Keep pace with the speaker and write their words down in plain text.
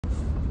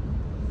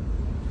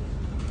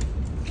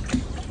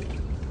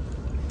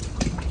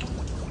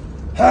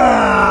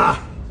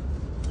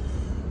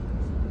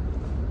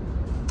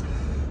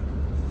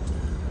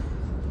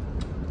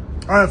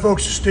All right,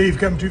 folks, it's Steve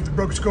coming to you from the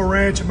Broken Skull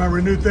Ranch in my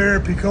renewed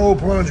therapy cold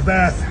plunge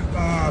bath.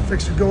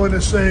 Fixed to go in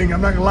this thing.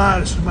 I'm not gonna lie,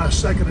 this is my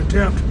second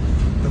attempt.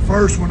 The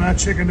first one I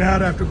chickened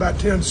out after about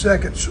 10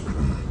 seconds.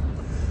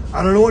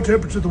 I don't know what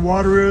temperature the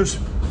water is.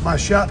 My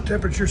shop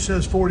temperature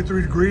says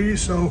 43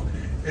 degrees, so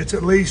it's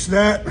at least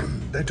that.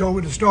 They told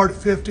me to start at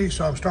 50,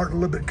 so I'm starting a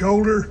little bit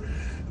colder.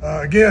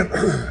 Again,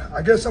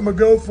 I guess I'm gonna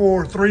go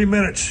for 3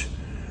 minutes.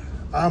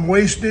 I'm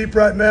waist deep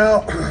right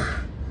now.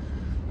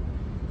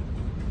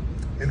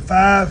 In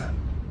 5,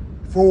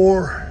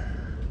 4,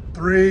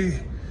 3,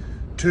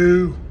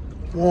 2,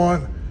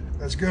 1,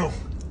 let's go.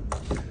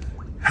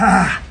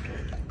 Ha,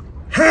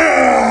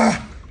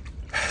 ha,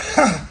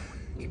 ha.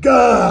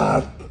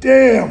 God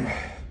damn.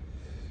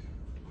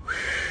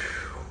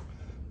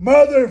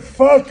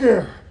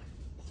 Motherfucker.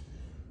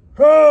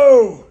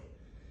 Oh,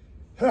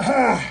 ha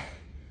ha.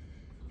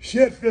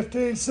 Shit,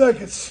 15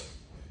 seconds.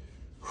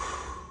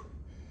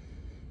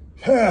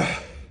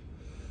 Ha.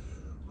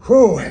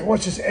 Whew,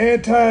 what's this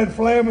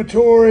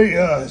anti-inflammatory?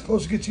 It's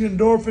supposed to get you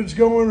endorphins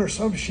going or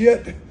some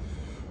shit.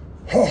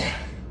 Oh,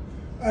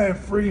 I am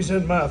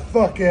freezing my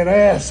fucking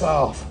ass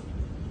off.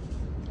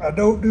 I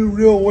don't do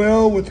real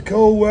well with the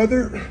cold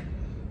weather,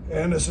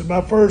 and this is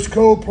my first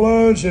cold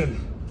plunge, and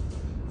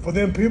for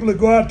them people that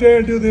go out there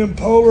and do them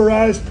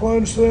polarized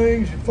plunge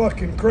things,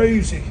 fucking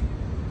crazy.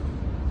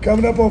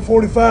 Coming up on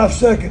 45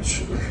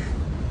 seconds.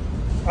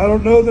 I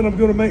don't know that I'm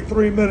gonna make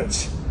 3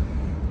 minutes.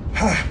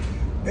 Ha,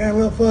 down a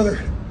little further.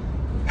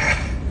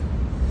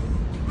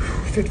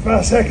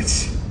 55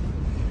 seconds.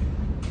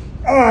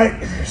 All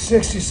right,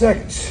 60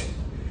 seconds.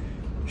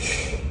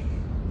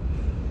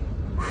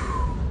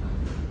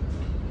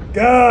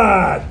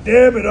 God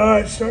damn it. All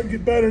right, starting to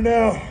get better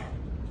now.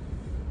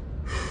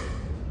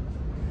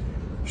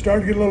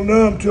 Starting to get a little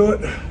numb to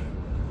it.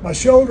 My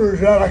shoulder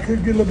is out. I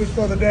could get a little bit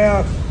further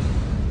down.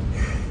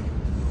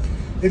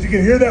 If you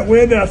can hear that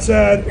wind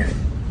outside,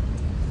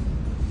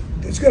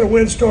 it's got a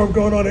windstorm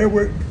going on here.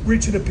 We're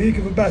reaching a peak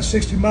of about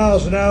 60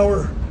 miles an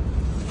hour.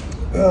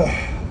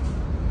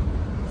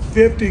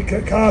 50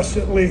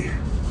 constantly.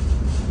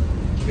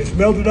 It's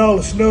melted all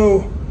the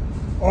snow.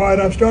 All right,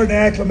 I'm starting to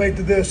acclimate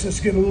to this. It's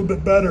getting a little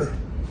bit better.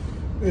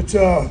 It's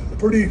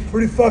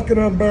pretty fucking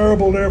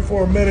unbearable there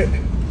for a minute.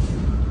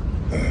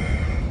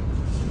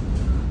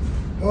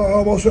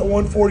 Almost at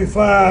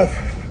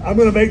 145. I'm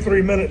gonna make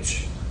 3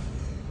 minutes,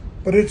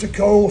 but it's a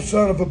cold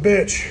son of a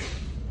bitch.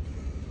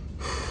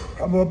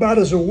 I'm about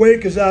as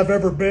awake as I've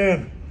ever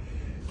been.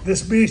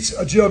 This beats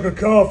a jug of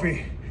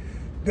coffee.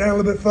 Down a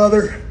little bit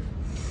further.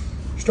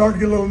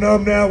 Starting to get a little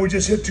numb now. We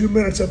just hit 2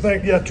 minutes, I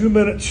think. Yeah, 2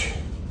 minutes.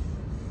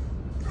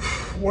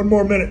 1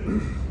 more minute.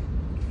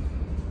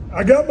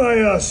 I got my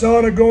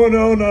sauna going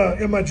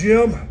on in my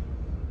gym.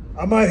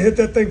 I might hit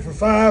that thing for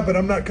 5, but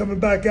I'm not coming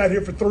back out here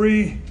for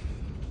 3.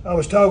 I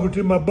was talking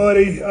to my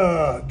buddy,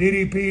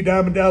 DDP,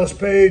 Diamond Dallas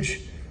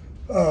Page.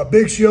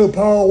 Big Show,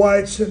 Paul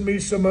White, sent me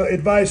some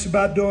advice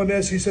about doing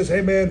this. He says,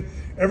 hey man,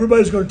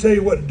 everybody's gonna tell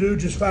you what to do,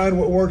 just find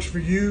what works for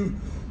you.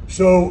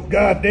 So,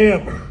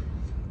 goddamn,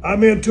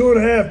 I'm in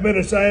 2.5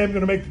 minutes. I am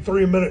gonna make the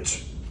 3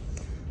 minutes.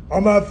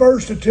 On my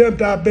first attempt,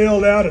 I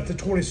bailed out at the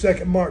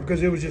 20-second mark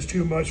because it was just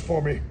too much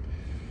for me.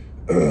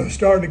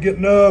 Starting to get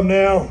numb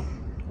now.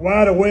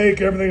 Wide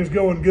awake, everything's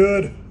going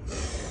good.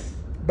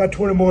 About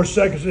 20 more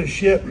seconds of this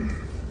shit.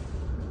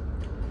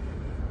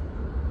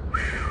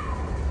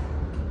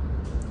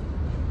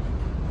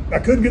 I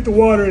couldn't get the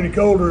water any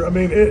colder. I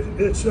mean,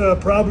 it's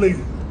probably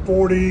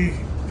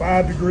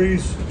 45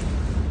 degrees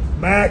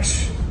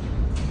max.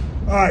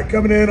 All right,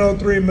 coming in on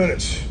 3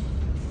 minutes.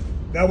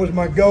 That was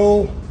my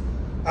goal.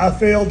 I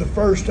failed the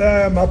first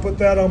time. I put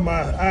that on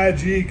my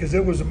IG because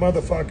it was a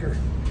motherfucker.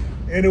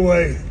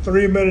 Anyway,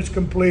 3 minutes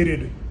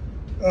completed.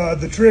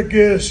 The trick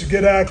is to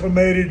get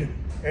acclimated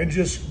and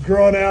just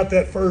grunt out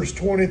that first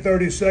 20,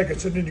 30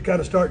 seconds, and then you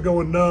kind of start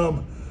going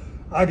numb.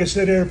 I can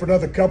sit here for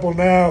another couple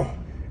now.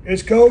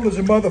 It's cold as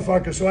a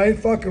motherfucker, so I ain't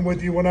fucking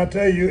with you when I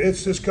tell you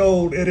it's this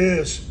cold. It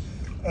is.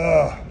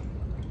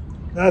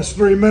 That's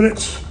 3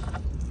 minutes.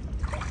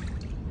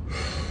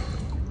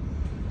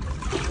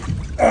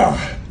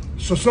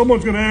 So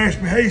someone's gonna ask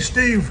me, hey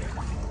Steve,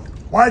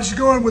 why'd you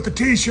go in with the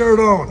t-shirt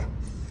on?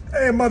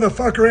 Hey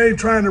motherfucker, I ain't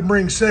trying to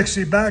bring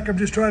sexy back. I'm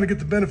just trying to get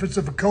the benefits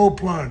of a cold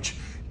plunge.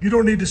 You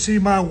don't need to see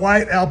my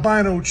white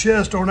albino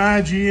chest on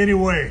IG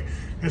anyway.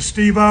 It's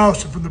Steve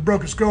Austin from the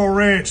Broken Skull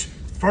Ranch.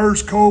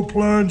 First cold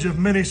plunge of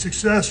many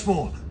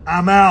successful.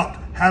 I'm out.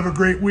 Have a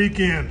great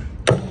weekend.